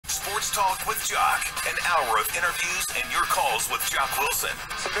Sports Talk with Jock. An hour of interviews and your calls with Jock Wilson.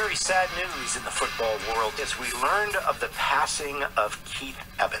 Some very sad news in the football world as we learned of the passing of Keith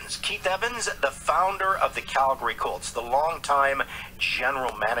Evans. Keith Evans, the founder of the Calgary Colts, the longtime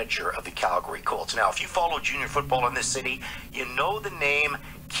general manager of the Calgary Colts. Now, if you follow junior football in this city, you know the name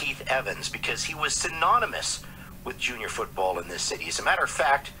Keith Evans because he was synonymous with junior football in this city. As a matter of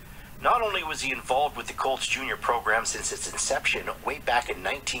fact, not only was he involved with the Colts junior program since its inception way back in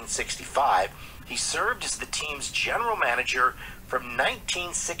 1965, he served as the team's general manager from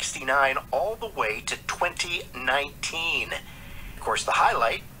 1969 all the way to 2019. Of course, the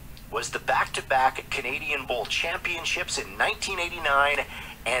highlight was the back-to-back Canadian Bowl championships in 1989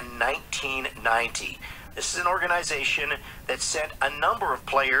 and 1990. This is an organization that sent a number of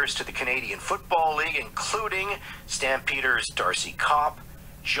players to the Canadian Football League, including Stampeders Darcy Kopp,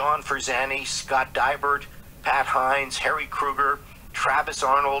 John Ferzani, Scott Dybert, Pat Hines, Harry Kruger, Travis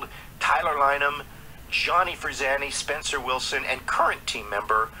Arnold, Tyler Lynham, Johnny Ferzani, Spencer Wilson, and current team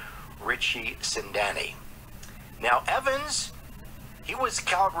member Richie Sindani. Now, Evans, he was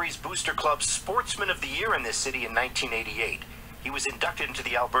Calgary's Booster Club Sportsman of the Year in this city in 1988. He was inducted into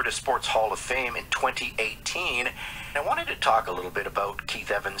the Alberta Sports Hall of Fame in 2018. And I wanted to talk a little bit about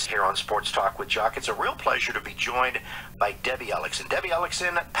Keith Evans here on Sports Talk with Jock. It's a real pleasure to be joined by Debbie Elicksen. Debbie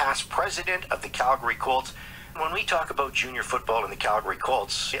Elicksen, past president of the Calgary Colts. When we talk about junior football in the Calgary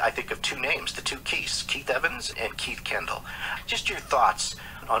Colts, I think of two names, the two Keiths, Keith Evans and Keith Kendall. Just your thoughts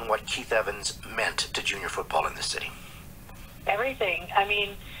on what Keith Evans meant to junior football in the city. Everything. I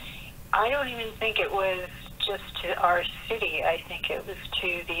mean, I don't even think it was just to our city. I think it was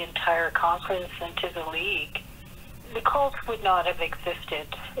to the entire conference and to the league. The Colts would not have existed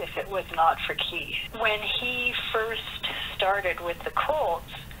if it was not for Keith. When he first started with the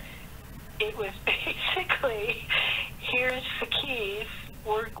Colts, it was basically, here's the keys,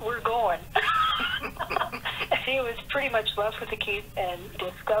 we're going. He was pretty much left with the keys and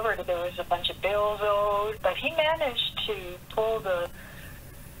discovered that there was a bunch of bills owed, but he managed to pull the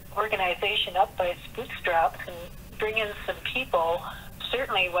organization up by its bootstraps and bring in some people.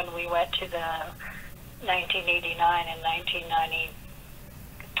 Certainly when we went to the 1989 and 1990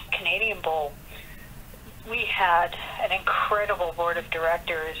 Canadian Bowl, we had an incredible board of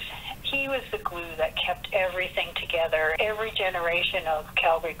directors. He was the glue that kept everything together. Every generation of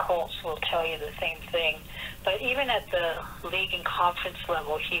Calgary Colts will tell you the same thing. But even at the league and conference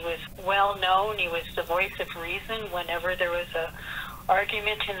level, he was well known. He was the voice of reason whenever there was a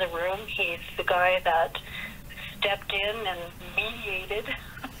argument in the room. He's the guy that stepped in and mediated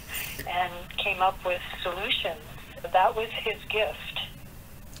and came up with solutions. That was his gift.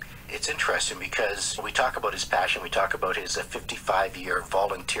 It's interesting because we talk about his passion, we talk about his 55-year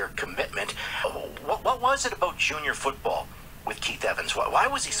volunteer commitment. What was it about junior football with Keith Evans? Why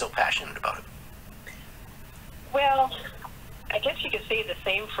was he so passionate about it? Well, I guess you could say the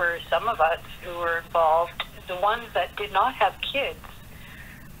same for some of us who were involved. The ones that did not have kids,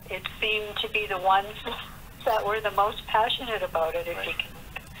 it seemed to be the ones that were the most passionate about it, if you can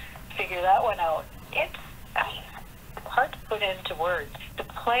figure that one out. It's hard to put into words. The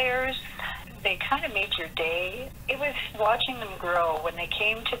players, they kind of made your day. It was watching them grow when they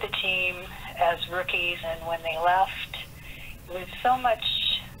came to the team as rookies and when they left. It was so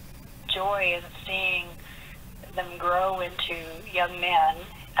much joy in seeing them grow into young men.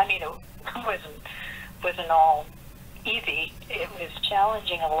 I mean, it wasn't all easy. It was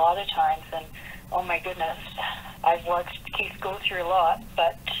challenging a lot of times, and oh my goodness, I've watched Keith go through a lot,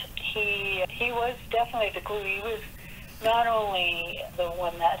 but he was definitely the glue. He was not only the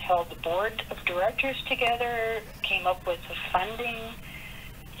one that held the board of directors together, came up with the funding,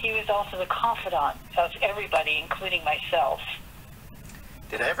 he was also the confidant of everybody, including myself.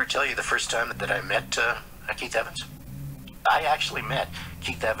 Did I ever tell you the first time that I met Keith Evans? I actually met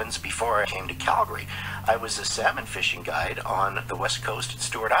Keith Evans before I came to Calgary. I was a salmon fishing guide on the west coast at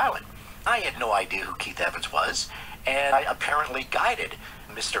Stewart Island. I had no idea who Keith Evans was, and I apparently guided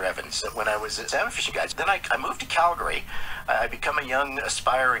Mr. Evans when I was a salmon fishing guide. Then I moved to Calgary. I become a young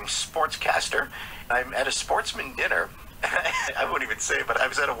aspiring sportscaster. I'm at a sportsman dinner. I won't even say it, but I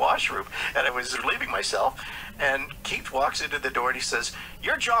was at a washroom and I was relieving myself, and Keith walks into the door and he says,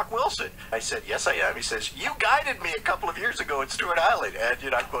 "You're Jock Wilson." I said, "Yes, I am." He says, "You guided me a couple of years ago at Stewart Island."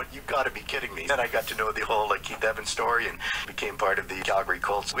 And I'm going, "You've got to be kidding me." Then I got to know the whole Keith Evans story and became part of the Calgary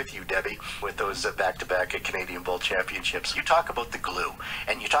Colts with you, Debbie, with those back-to-back Canadian Bowl championships. You talk about the glue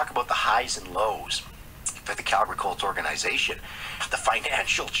and you talk about the highs and lows for the Calgary Colts organization, the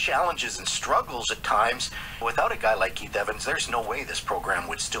financial challenges and struggles at times. Without a guy like Keith Evans, there's no way this program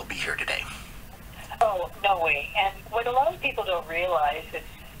would still be here today. Oh, no way. And what a lot of people don't realize is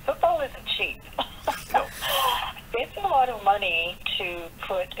football isn't cheap. No. It's a lot of money to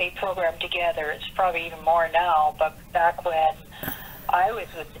put a program together. It's probably even more now, but back when I was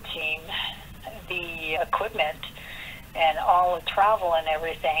with the team, the equipment and all the travel and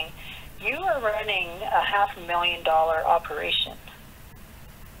everything, you were running a $500,000 operation,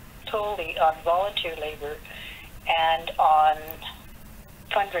 totally on volunteer labor and on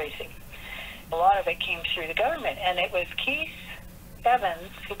fundraising. A lot of it came through the government, and it was Keith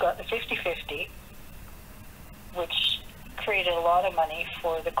Evans who got the 50-50, which created a lot of money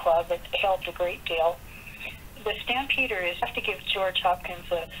for the club. It helped a great deal. The Stampeders, I have to give George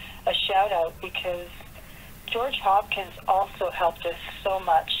Hopkins a shout out, because George Hopkins also helped us so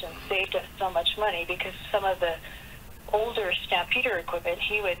much and saved us so much money, because some of the older Stampeder equipment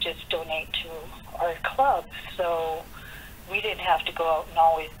he would just donate to our club. So we didn't have to go out and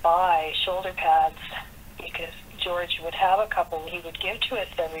always buy shoulder pads, because George would have a couple he would give to us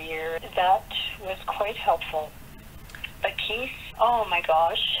every year. That was quite helpful. But Keith, oh my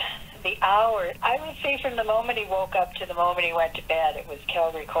gosh, the hour, I would say from the moment he woke up to the moment he went to bed, it was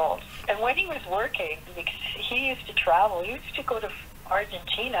Calgary Colts. And when he was working, because he used to travel, he used to go to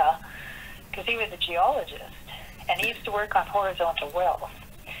Argentina because he was a geologist, and he used to work on horizontal wells.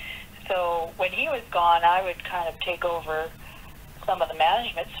 So when he was gone, I would kind of take over some of the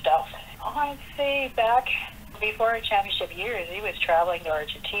management stuff. I'd say back before our championship years, he was traveling to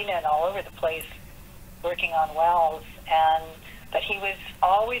Argentina and all over the place working on wells, but he was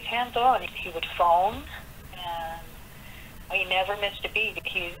always hands-on. He would phone, and he never missed a beat.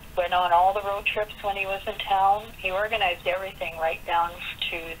 He went on all the road trips when he was in town. He organized everything right down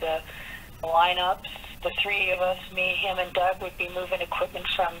to the lineups. The three of us, me, him, and Doug, would be moving equipment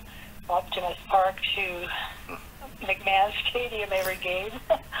from Optimus Park to McMahon Stadium every game.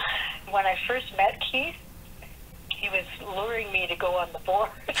 When I first met Keith, he was luring me to go on the board.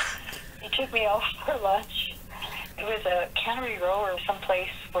 He took me out for lunch. It was a Cannery Row or someplace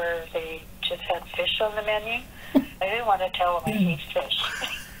where they just had fish on the menu. I didn't want to tell him I hate fish.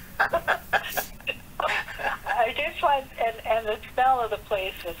 I just want, and the smell of the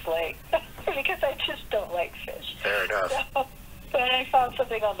place was like, because I just don't like fish. Fair enough. So, but I found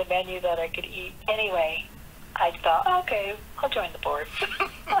something on the menu that I could eat. Anyway, I thought, okay, I'll join the board.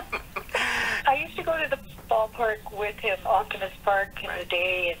 I used to go to the ballpark with him, Optimus Park, in the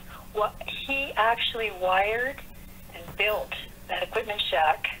day, and he actually wired and built that equipment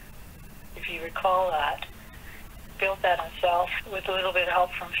shack, if you recall that. Built that himself with a little bit of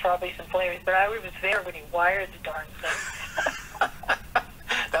help from probably some players, but I was there when he wired the darn thing.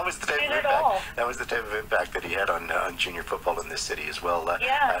 That was the type of impact. That was the type of impact that he had on junior football in this city as well.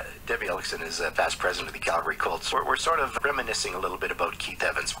 Debbie Elicksen is past president of the Calgary Colts. We're sort of reminiscing a little bit about Keith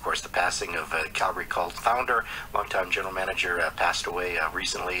Evans. Of course, the passing of Calgary Colts founder, longtime general manager, passed away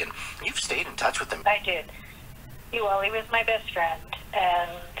recently, and you've stayed in touch with him. I did. Well, he was my best friend,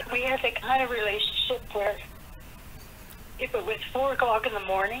 and we had the kind of relationship where if it was 4 o'clock in the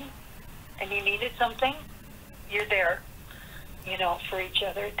morning and you needed something, you're there, for each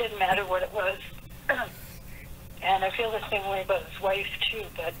other. It didn't matter what it was. And I feel the same way about his wife, too,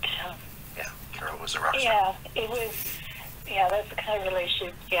 but... yeah, Carol was a rock star. Yeah, it was... Yeah, that's the kind of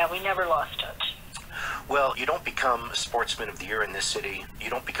relationship. Yeah, we never lost touch. Well, you don't become Sportsman of the Year in this city. You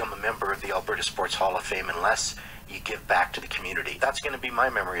don't become a member of the Alberta Sports Hall of Fame unless you give back to the community. That's going to be my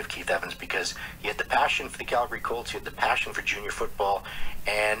memory of Keith Evans, because he had the passion for the Calgary Colts, he had the passion for junior football,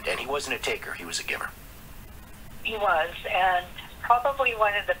 and he wasn't a taker, he was a giver. He was, and probably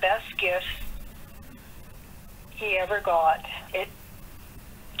one of the best gifts he ever got. It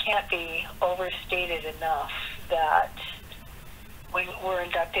can't be overstated enough that we were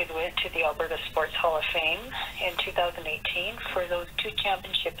inducted to the Alberta Sports Hall of Fame in 2018 for those 2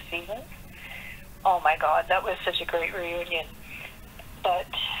 championship seasons. Oh my God, that was such a great reunion. But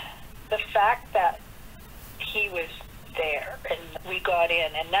the fact that he was there and we got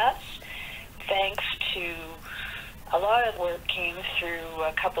in, and that's thanks to a lot of work came through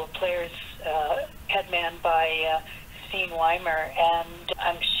a couple of players, headman by Steen Weimer, and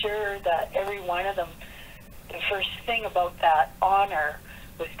I'm sure that every one of them, the first thing about that honor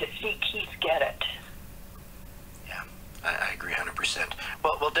was to see Keith get it. Yeah, I agree 100%.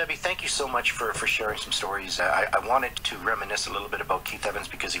 Well, Debbie, thank you so much for sharing some stories. I wanted to reminisce a little bit about Keith Evans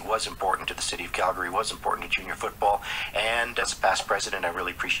because he was important to the city of Calgary, was important to junior football, and as past president, I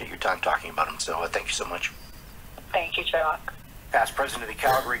really appreciate your time talking about him, so thank you so much. Thank you, Chuck. Past president of the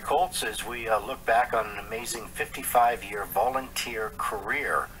Calgary Colts, as we look back on an amazing 55-year volunteer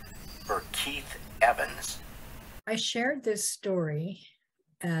career for Keith Evans. I shared this story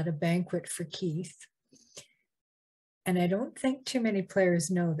at a banquet for Keith, And I don't think too many players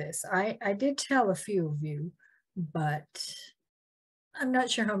know this. I did tell a few of you, but I'm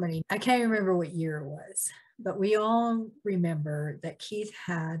not sure how many. I can't remember what year it was, but we all remember that Keith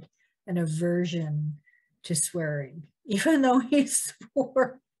had an aversion to swearing, even though he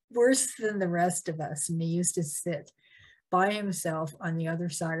swore worse than the rest of us. And he used to sit by himself on the other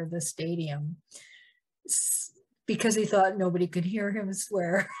side of the stadium because he thought nobody could hear him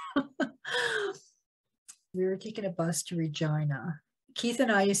swear. We were taking a bus to Regina. Keith and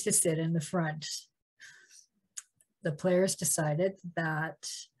I used to sit in the front. The players decided that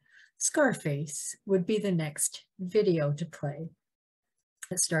Scarface would be the next video to play.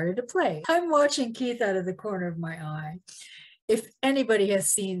 It started to play. I'm watching Keith out of the corner of my eye. If anybody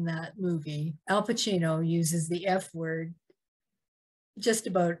has seen that movie, Al Pacino uses the F word just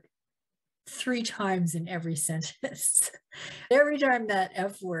about 3 times in every sentence. Every time that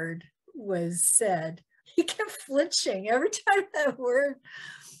F word was said, he kept flinching every time that word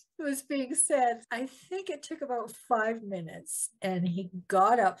was being said. I think it took about 5 minutes, and he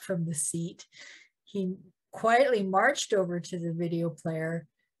got up from the seat. He quietly marched over to the video player,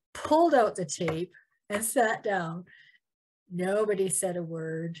 pulled out the tape, and sat down. Nobody said a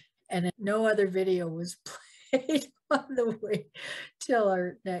word, and no other video was played on the way till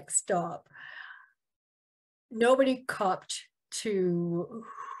our next stop. Nobody copped to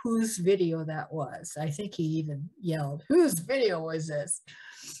whose video that was. I think he even yelled, "Whose video was this?"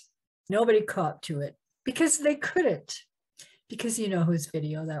 Nobody copped to it because they couldn't. Because you know whose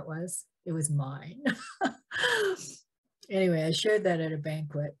video that was? It was mine. Anyway, I shared that at a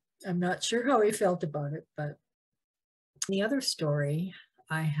banquet. I'm not sure how he felt about it, but the other story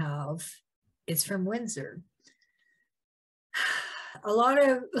I have is from Windsor. A lot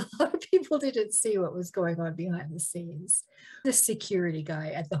of people didn't see what was going on behind the scenes. The security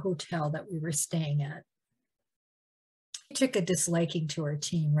guy at the hotel that we were staying at, he took a disliking to our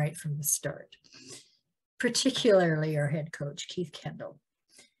team right from the start, particularly our head coach, Keith Kendall.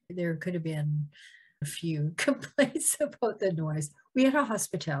 There could have been a few complaints about the noise. We had a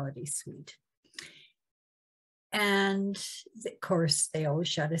hospitality suite. And of course, they always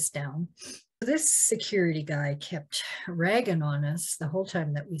shut us down. This security guy kept ragging on us the whole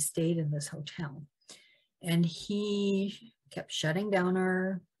time that we stayed in this hotel. And he kept shutting down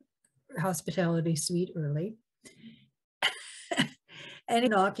our hospitality suite early and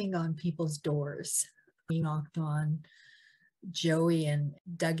knocking on people's doors. He knocked on Joey and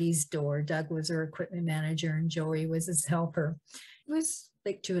Dougie's door. Doug was our equipment manager and Joey was his helper. It was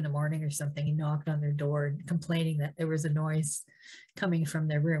like 2 a.m. or something. He knocked on their door complaining that there was a noise coming from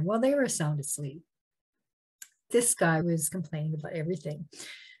their room. Well, they were sound asleep. This guy was complaining about everything.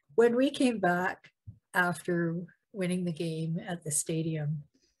 When we came back after winning the game at the stadium,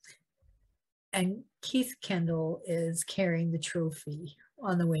 and Keith Kendall is carrying the trophy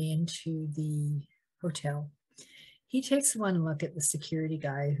on the way into the hotel, he takes one look at the security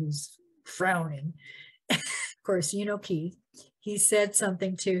guy who's frowning. Of course, you know Keith. He said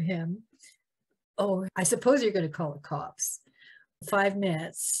something to him. "Oh, I suppose you're going to call the cops." 5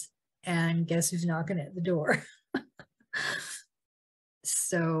 minutes, and guess who's knocking at the door?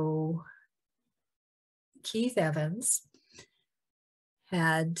 So Keith Evans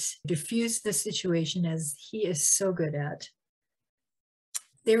had diffused the situation, as he is so good at.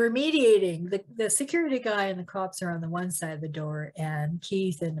 They were mediating. The security guy and the cops are on the one side of the door, and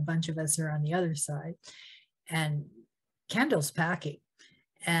Keith and a bunch of us are on the other side. And Kendall's packing,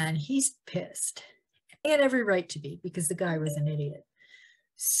 and he's pissed. He had every right to be, because the guy was an idiot.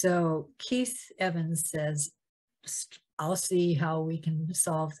 So Keith Evans says, "I'll see how we can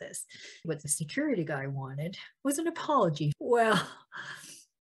solve this." What the security guy wanted was an apology. Well,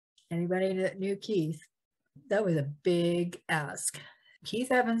 anybody that knew Keith, that was a big ask.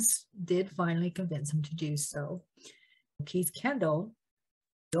 Keith Evans did finally convince him to do so. Keith Kendall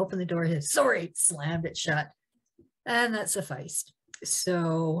opened the door, said, "Sorry," slammed it shut, and that sufficed.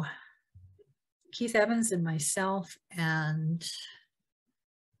 So Keith Evans and myself and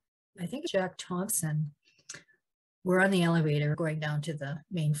I think Jack Thompson were on the elevator going down to the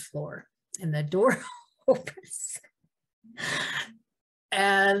main floor, and the door opens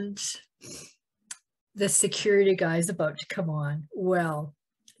and the security guy is about to come on. Well,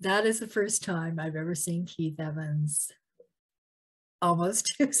 that is the first time I've ever seen Keith Evans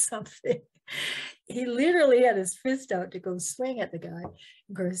almost do something. He literally had his fist out to go swing at the guy.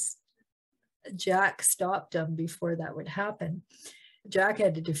 Of course, Jack stopped him before that would happen. Jack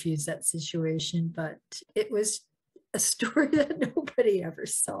had to defuse that situation, but it was a story that nobody ever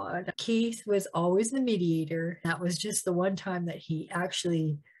saw. Keith was always the mediator. That was just the one time that he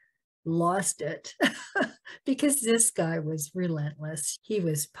actually lost it because this guy was relentless. He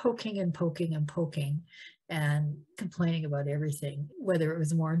was poking and poking and poking and complaining about everything, whether it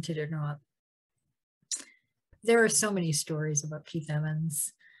was warranted or not. There are so many stories about Keith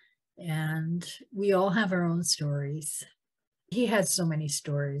Evans, and we all have our own stories. He had so many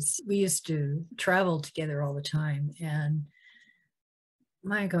stories. We used to travel together all the time, and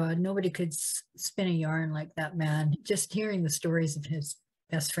my God, nobody could spin a yarn like that man. Just hearing the stories of his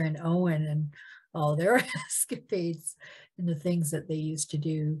best friend Owen and all their escapades and the things that they used to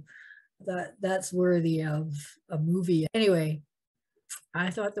do, that's worthy of a movie. Anyway, I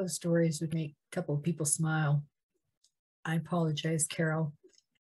thought those stories would make a couple of people smile. I apologize, Carol.